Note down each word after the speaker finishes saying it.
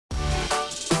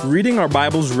Reading our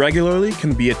Bibles regularly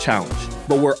can be a challenge,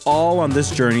 but we're all on this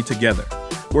journey together.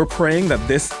 We're praying that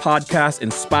this podcast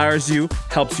inspires you,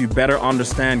 helps you better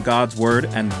understand God's Word,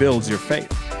 and builds your faith.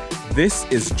 This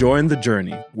is Join the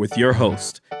Journey with your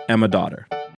host, Emma Daughter.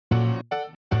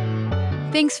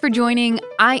 Thanks for joining.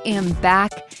 I am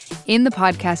back in the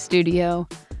podcast studio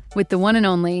with the one and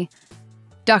only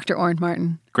Dr. Oren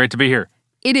Martin. Great to be here.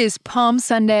 It is Palm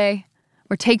Sunday.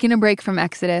 We're taking a break from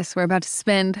Exodus. We're about to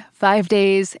spend 5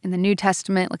 days in the New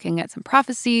Testament looking at some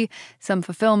prophecy, some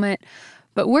fulfillment.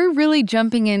 But we're really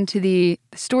jumping into the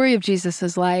story of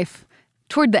Jesus' life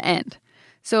toward the end.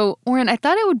 So, Oren, I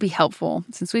thought it would be helpful,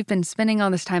 since we've been spending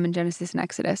all this time in Genesis and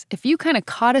Exodus, if you kind of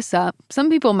caught us up. Some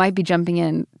people might be jumping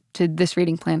in to this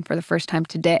reading plan for the first time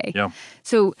today. Yeah.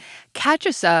 So catch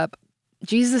us up.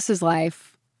 Jesus'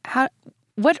 life,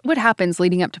 what happens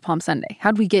leading up to Palm Sunday?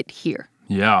 How did we get here?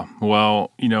 Yeah.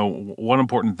 Well, one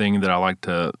important thing that I like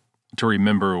to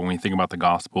remember when we think about the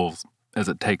Gospels is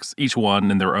it takes each one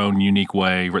in their own unique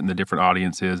way, written to different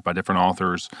audiences by different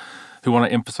authors who want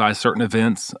to emphasize certain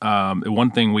events.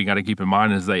 One thing we got to keep in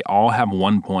mind is they all have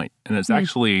one point, and it's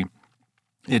actually,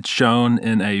 it's shown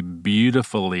in a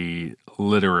beautifully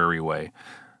literary way.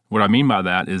 What I mean by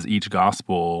that is each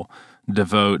Gospel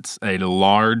devotes a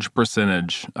large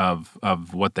percentage of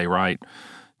what they write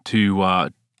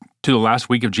to the last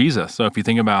week of Jesus. So if you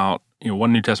think about,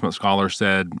 one New Testament scholar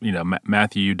said,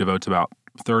 Matthew devotes about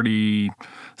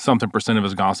 30-something% of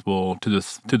his gospel to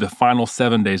the final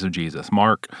 7 days of Jesus.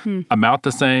 Mark, about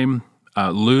the same.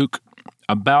 Luke,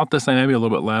 about the same, maybe a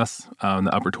little bit less, in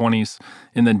the upper 20s.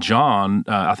 And then John,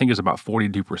 I think is about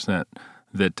 42%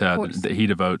 that he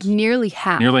devotes. Nearly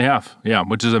half. Nearly half, yeah,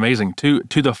 which is amazing, to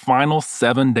the final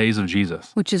 7 days of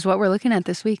Jesus. Which is what we're looking at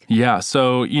this week. Yeah,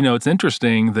 so, it's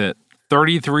interesting that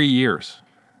 33 years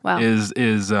is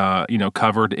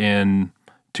covered in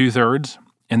 2/3,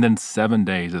 and then 7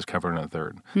 days is covered in a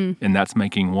third. And that's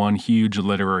making one huge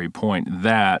literary point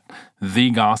that the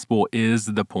gospel is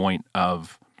the point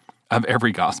of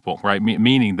every gospel, right?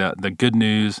 Meaning the good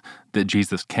news that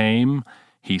Jesus came,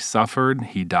 he suffered,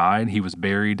 he died, he was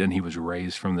buried, and he was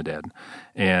raised from the dead.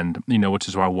 And, which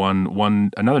is why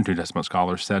another New Testament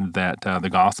scholar said that the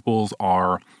gospels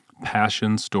are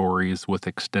passion stories with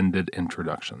extended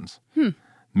introductions.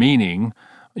 Meaning,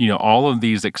 all of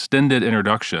these extended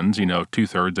introductions,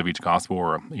 2/3 of each gospel,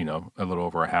 or, a little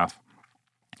over a half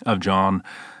of John,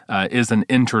 is an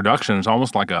introduction. It's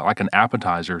almost like an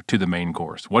appetizer to the main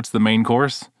course. What's the main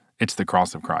course? It's the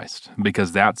cross of Christ,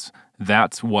 because that's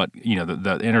what,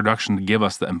 the introduction to give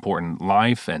us the important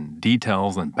life and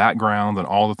details and background and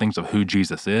all the things of who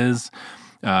Jesus is.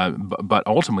 But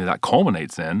ultimately that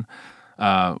culminates in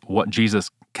what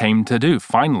Jesus came to do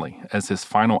finally as his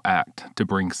final act to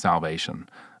bring salvation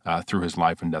through his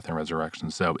life and death and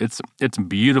resurrection. So it's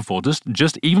beautiful,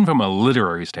 just even from a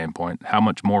literary standpoint, how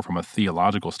much more from a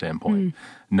theological standpoint,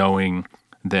 knowing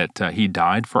that he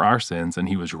died for our sins and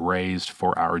he was raised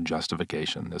for our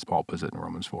justification, as Paul puts it in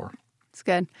Romans 4. It's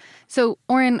good. So,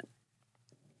 Oren,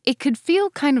 it could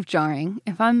feel kind of jarring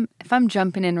if I'm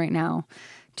jumping in right now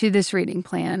to this reading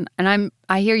plan, and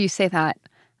I hear you say that.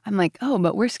 I'm like, oh,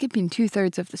 but we're skipping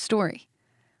 2/3 of the story.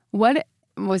 What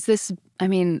was this? I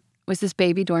mean, was this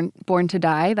baby born to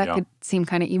die? That could seem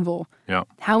kind of evil. Yeah.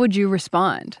 How would you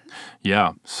respond?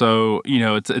 Yeah. So,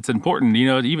 it's important,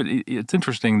 it's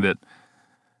interesting that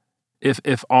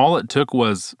if all it took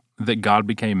was that God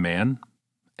became man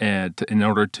and in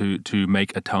order to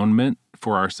make atonement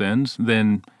for our sins,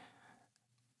 then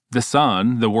the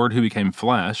Son, the Word who became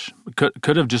flesh,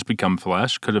 could have just become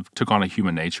flesh, could have took on a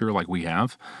human nature like we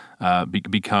have,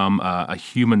 become a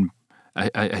human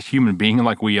being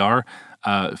like we are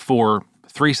for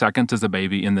 3 seconds as a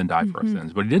baby and then die for our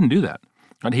sins. But he didn't do that.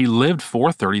 Right? He lived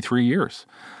for 33 years.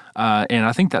 And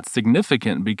I think that's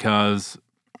significant because,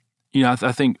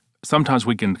 I think sometimes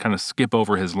we can kind of skip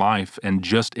over his life and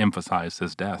just emphasize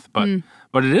his death.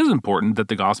 But it is important that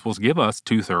the Gospels give us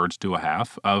 2/3 to a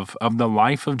half of the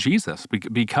life of Jesus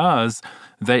because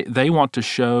they want to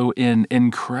show in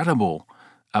incredible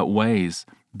ways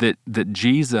that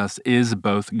Jesus is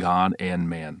both God and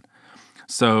man.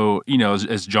 So,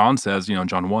 as John says, in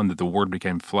John 1, that the Word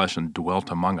became flesh and dwelt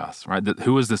among us, right?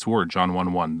 Who is this Word? John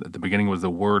 1:1. At the beginning was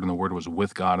the Word, and the Word was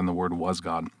with God, and the Word was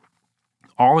God.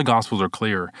 All the Gospels are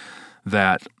clear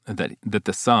that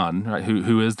the Son, right,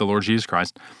 who is the Lord Jesus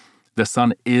Christ, the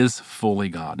Son is fully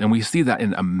God. And we see that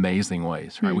in amazing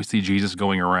ways, right? We see Jesus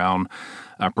going around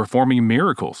performing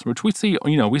miracles, which we see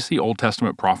Old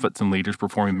Testament prophets and leaders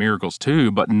performing miracles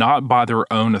too, but not by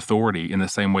their own authority in the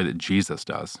same way that Jesus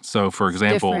does. So, for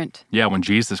example, when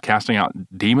Jesus is casting out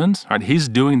demons, right, he's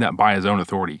doing that by his own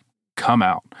authority, come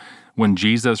out. When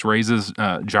Jesus raises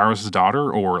Jairus'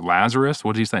 daughter or Lazarus,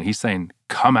 what is he saying? He's saying,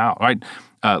 come out, right?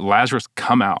 Lazarus,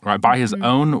 come out, right? By his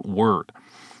own word.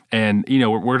 And,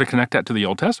 we're to connect that to the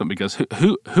Old Testament because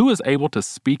who is able to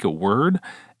speak a word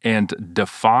and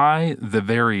defy the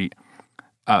very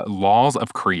laws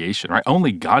of creation, right?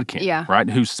 Only God can, right?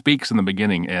 Who speaks in the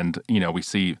beginning, and we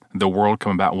see the world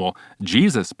come about. Well,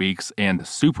 Jesus speaks, and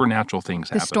supernatural things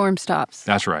happen. The storm stops.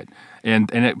 That's right, and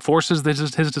it forces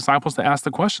his disciples to ask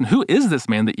the question: who is this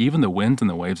man that even the winds and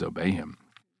the waves obey him?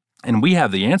 And we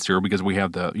have the answer because we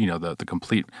have the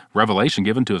complete revelation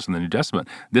given to us in the New Testament.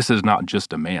 This is not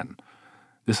just a man;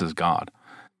 this is God.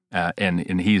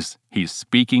 And he's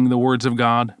speaking the words of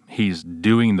God. He's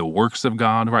doing the works of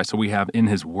God, right? So we have in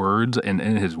his words and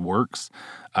in his works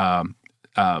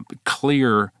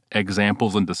clear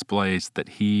examples and displays that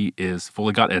he is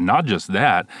fully God. And not just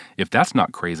that, if that's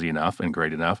not crazy enough and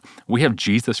great enough, we have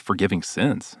Jesus forgiving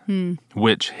sins,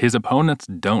 which his opponents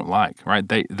don't like, right?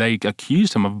 They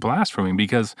accused him of blasphemy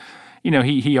because,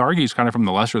 he argues kind of from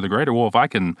the lesser to the greater. Well, if I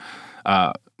can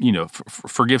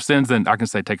forgive sins, then I can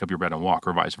say, take up your bed and walk,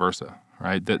 or vice versa,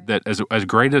 right? That as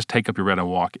great as take up your bed and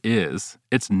walk is,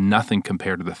 it's nothing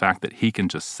compared to the fact that he can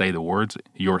just say the words,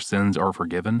 your sins are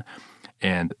forgiven,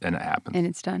 and it happens. And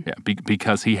it's done. Yeah,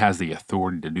 because he has the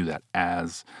authority to do that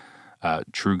as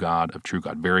true God of true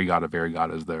God, very God of very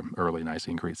God, as the early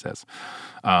Nicene Creed says.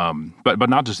 But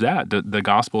not just that, the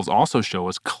Gospels also show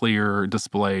us clear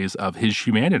displays of his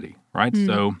humanity, right?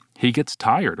 So he gets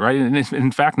tired, right? And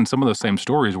in fact, in some of those same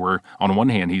stories where on one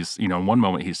hand, he's, in one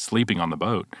moment he's sleeping on the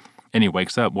boat and he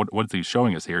wakes up, what is he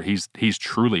showing us here? He's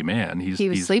truly man. He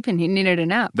was sleeping. He needed a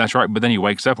nap. That's right. But then he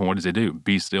wakes up and what does he do?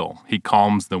 Be still. He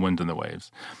calms the winds and the waves,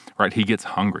 right? He gets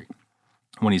hungry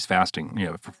when he's fasting,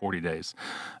 for 40 days.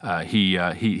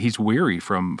 He's weary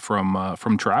from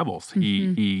travels.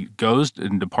 He goes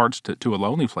and departs to a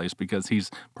lonely place because he's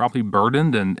probably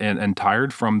burdened and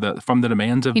tired from the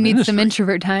demands of ministry. He needs some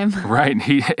introvert time. Right.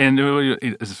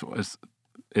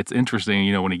 It's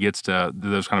interesting, when he gets to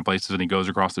those kind of places and he goes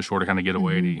across the shore to kind of get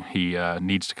away, and he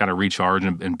needs to kind of recharge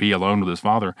and be alone with his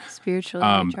Father. Spiritually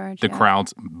recharge. The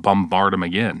crowds bombard him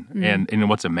again. And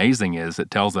what's amazing is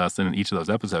it tells us in each of those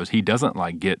episodes, he doesn't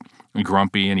get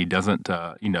grumpy and he doesn't,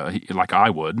 like I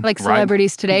would. Like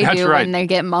celebrities today do when they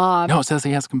get mobbed. No, it says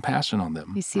he has compassion on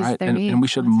them. He sees their need. And we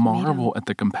should marvel at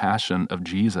the compassion of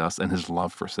Jesus and his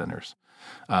love for sinners.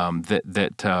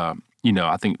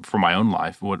 I think for my own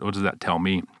life, what does that tell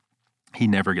me? He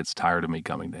never gets tired of me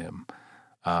coming to him.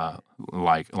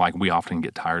 Like we often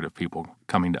get tired of people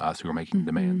coming to us who are making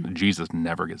demands. Jesus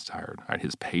never gets tired, right?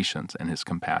 His patience and his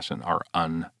compassion are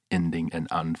unending and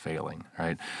unfailing,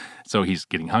 right? So he's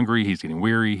getting hungry, he's getting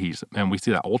weary, and we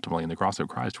see that ultimately in the cross of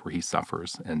Christ where he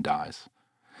suffers and dies.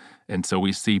 And so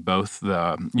we see both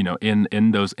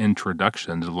in those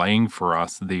introductions laying for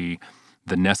us the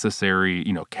necessary,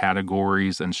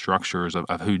 categories and structures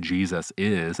of who Jesus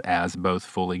is as both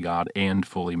fully God and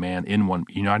fully man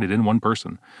united in one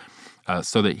person,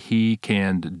 so that he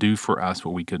can do for us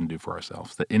what we couldn't do for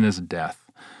ourselves. That in his death,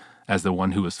 as the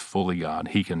one who is fully God,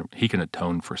 he can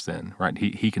atone for sin, right?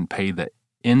 He can pay the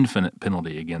infinite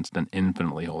penalty against an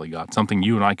infinitely holy God, something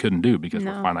you and I couldn't do because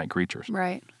we're finite creatures.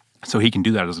 Right. So he can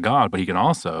do that as God, but he can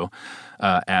also,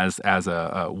 as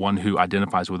a one who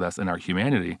identifies with us in our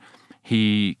humanity,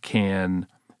 he can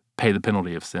pay the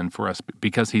penalty of sin for us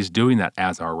because he's doing that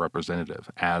as our representative,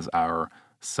 as our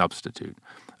substitute,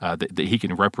 that he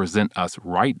can represent us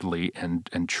rightly and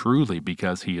truly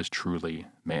because he is truly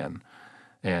man.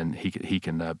 And he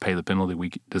can pay the penalty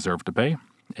we deserve to pay.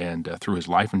 And through his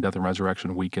life and death and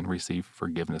resurrection, we can receive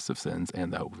forgiveness of sins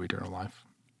and the hope of eternal life.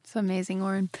 It's amazing,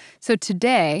 Oren. So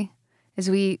today,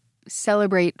 as we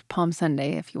celebrate Palm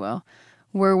Sunday, if you will,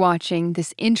 we're watching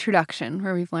this introduction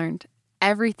where we've learned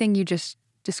everything you just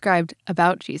described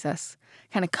about Jesus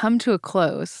kind of come to a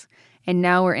close, and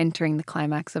now we're entering the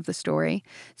climax of the story.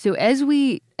 So as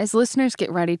listeners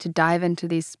get ready to dive into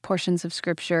these portions of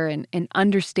Scripture and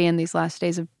understand these last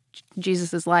days of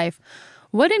Jesus' life,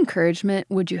 what encouragement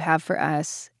would you have for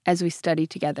us as we study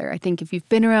together? I think if you've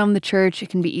been around the church, it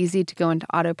can be easy to go into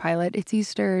autopilot. It's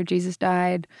Easter, Jesus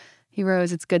died, he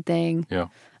rose, it's a good thing. Yeah.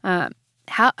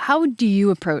 How do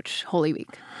you approach Holy Week?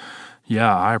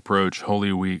 Yeah, I approach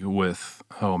Holy Week with,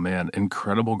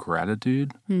 incredible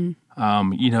gratitude.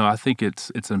 I think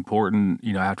it's important,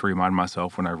 I have to remind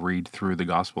myself when I read through the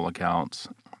gospel accounts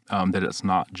that it's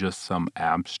not just some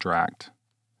abstract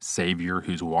Savior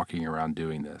who's walking around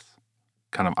doing this,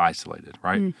 kind of isolated,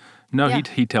 right? No, yeah.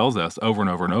 He tells us over and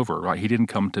over and over, right? He didn't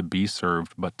come to be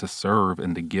served, but to serve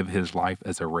and to give his life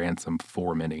as a ransom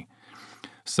for many.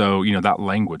 So, that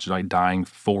language, like dying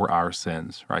for our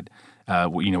sins, right?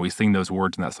 We sing those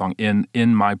words in that song,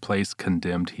 in my place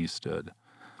condemned he stood.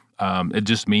 It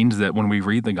just means that when we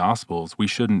read the Gospels, we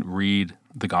shouldn't read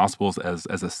the Gospels as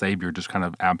a Savior just kind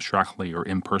of abstractly or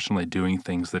impersonally doing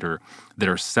things that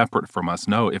are separate from us.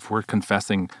 No, if we're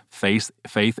confessing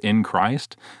faith in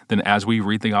Christ, then as we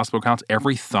read the Gospel accounts,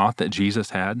 every thought that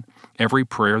Jesus had, every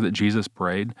prayer that Jesus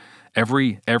prayed,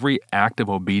 every act of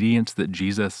obedience that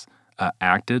Jesus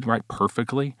acted right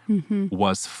perfectly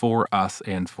was for us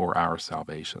and for our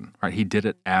salvation. Right? He did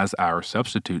it as our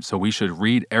substitute. So we should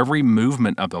read every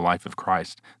movement of the life of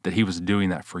Christ that he was doing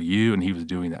that for you and he was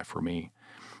doing that for me.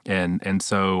 And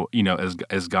so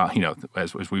as God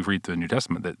as we read through the New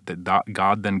Testament that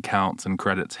God then counts and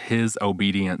credits his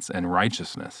obedience and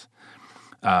righteousness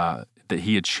that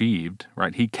he achieved.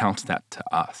 Right? He counts that to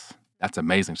us. That's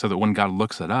amazing. So that when God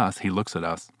looks at us, he looks at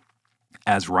us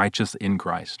as righteous in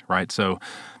Christ, right? So,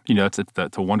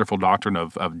 it's a wonderful doctrine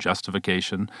of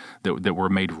justification that we're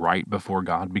made right before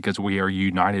God because we are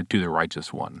united to the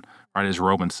righteous one, right? As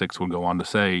Romans 6 would go on to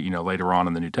say, later on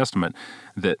in the New Testament,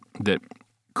 that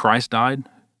Christ died,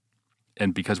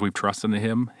 and because we've trusted in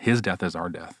him, his death is our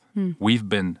death. We've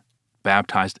been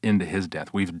baptized into his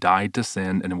death. We've died to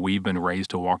sin, and we've been raised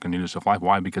to walk in newness of life.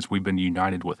 Why? Because we've been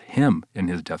united with him in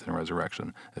his death and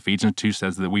resurrection. Ephesians 2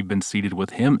 says that we've been seated with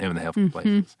him in the heavenly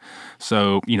places.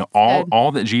 So,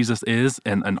 all that Jesus is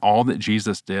and all that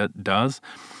Jesus does,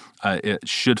 it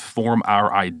should form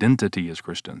our identity as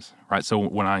Christians, right? So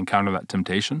when I encounter that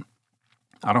temptation,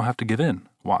 I don't have to give in.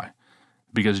 Why?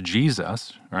 Because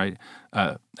Jesus, right,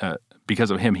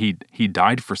 because of him, he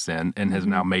died for sin and has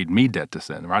now made me dead to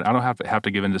sin, right? I don't have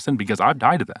to give in to sin because I've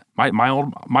died to that. My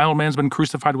old man's been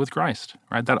crucified with Christ,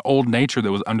 right? That old nature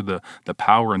that was under the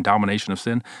power and domination of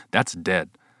sin, that's dead.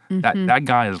 That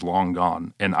guy is long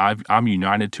gone, and I'm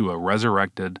united to a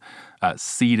resurrected,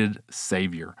 seated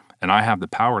Savior, and I have the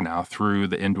power now through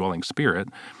the indwelling Spirit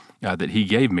that he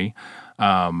gave me.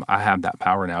 I have that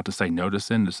power now to say no to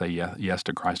sin, to say yes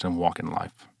to Christ, and walk in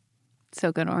life.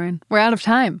 So good, Oren. We're out of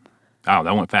time. Oh,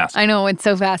 that went fast. I know, it went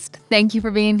so fast. Thank you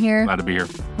for being here. Glad to be here.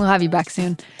 We'll have you back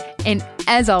soon. And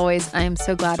as always, I am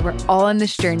so glad we're all on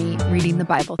this journey reading the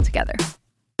Bible together.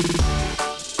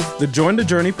 The Join the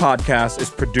Journey podcast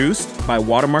is produced by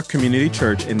Watermark Community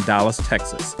Church in Dallas,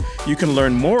 Texas. You can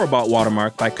learn more about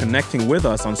Watermark by connecting with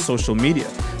us on social media.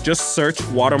 Just search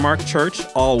Watermark Church,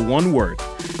 all one word.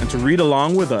 And to read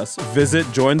along with us, visit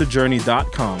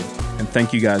jointhejourney.com. And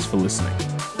thank you guys for listening.